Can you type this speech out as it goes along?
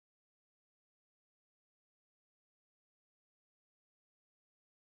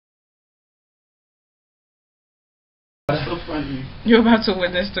so funny. You're about to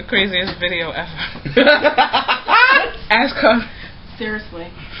witness the craziest video ever. Ask her.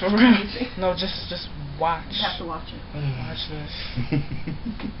 Seriously. For real. No, just watch. You have to watch it. Watch this.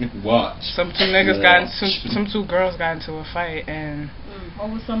 Watch. Some two girls got into a fight and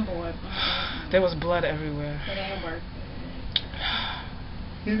over some boy. There was blood everywhere. It ain't worth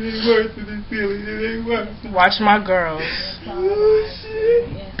It ain't worth it, silly. It ain't worth it. Watch my girls. Oh,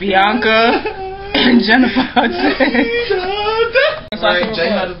 shit. Bianca and Jennifer. Right, Jay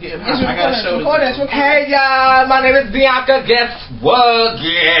Huddle's getting hot. I gotta show this. Hey y'all, my name is Bianca. Guess what,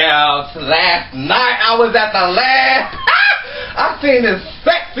 girls? Last night I was at the lab. I seen this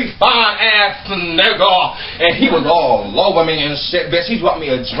sexy fine ass nigga, and he was all over me and shit, bitch. He brought me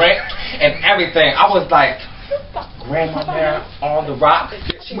a drink and everything. I was like, grandmother on the rock.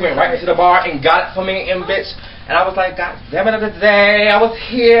 She went right to the bar and got it for me, and bitch. And I was like, God damn it of the day. I was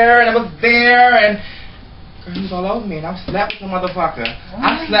here and I was there, and he was all over me, and I slept with the motherfucker.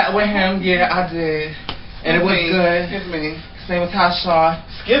 I slept with him, yeah, I did. And it was good. Excuse me. His name was Tyshawn.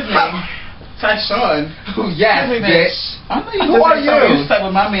 Excuse me. Tyshawn? Oh, yes, bitch. I know you. Who are you? You slept with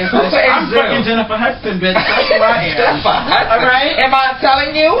my man. I'm fucking Jennifer Hudson, bitch. That's who I am. Jennifer Hudson? Alright? Am I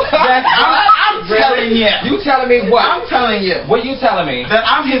telling you? Yes, I'm telling you. You telling me what? I'm telling you. What are you telling me? That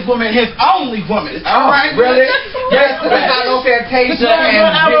I'm his woman, his only woman. Alright? Really? Yes, that's not no Fantasia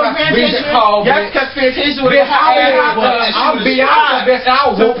and Regent Cole. Yes, because Fantasia was I'm Bianca, bitch.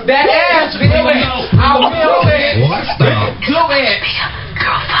 I'll whoop that ass, bitch. I'll whoop it.